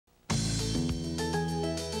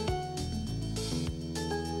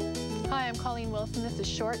Hi, I'm Colleen Wilson. This is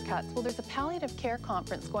Shortcuts. Well, there's a palliative care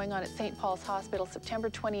conference going on at St. Paul's Hospital September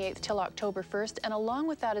 28th till October 1st, and along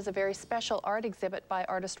with that is a very special art exhibit by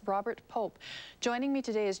artist Robert Pope. Joining me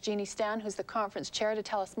today is Jeannie Stan, who's the conference chair, to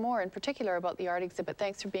tell us more in particular about the art exhibit.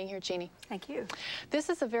 Thanks for being here, Jeannie. Thank you. This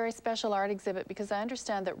is a very special art exhibit because I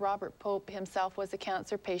understand that Robert Pope himself was a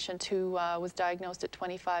cancer patient who was diagnosed at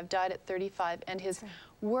 25, died at 35, and his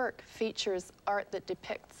work features art that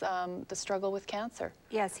depicts the struggle with cancer.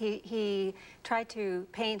 Yes, he tried to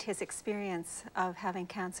paint his experience of having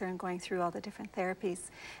cancer and going through all the different therapies.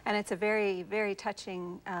 And it's a very, very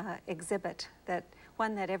touching exhibit,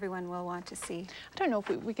 one that everyone will want to see. I don't know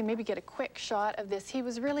if we can maybe get a quick shot of this. He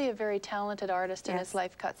was really a very talented artist, and his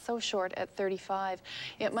life cut so short at 35.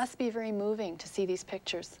 It must be very moving to see these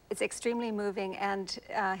pictures. It's extremely moving, and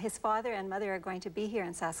his father and mother are going to be here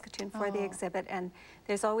in Saskatoon for the exhibit, and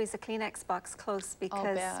there's always a Kleenex box close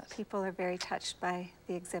because people are very touched by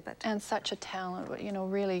the exhibit. And such a talent, you know,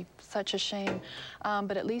 really such a shame.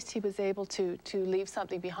 But at least he was able to leave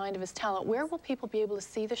something behind of his talent. Where will people be able to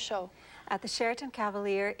see the show? At the Sheraton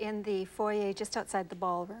Cavalier in the foyer just outside the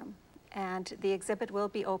ballroom. And the exhibit will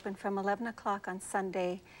be open from 11 o'clock on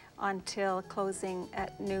Sunday until closing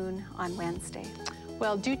at noon on Wednesday.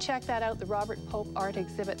 Well, do check that out, the Robert Pope Art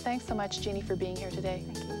Exhibit. Thanks so much, Jeannie, for being here today.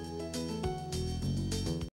 Thank you.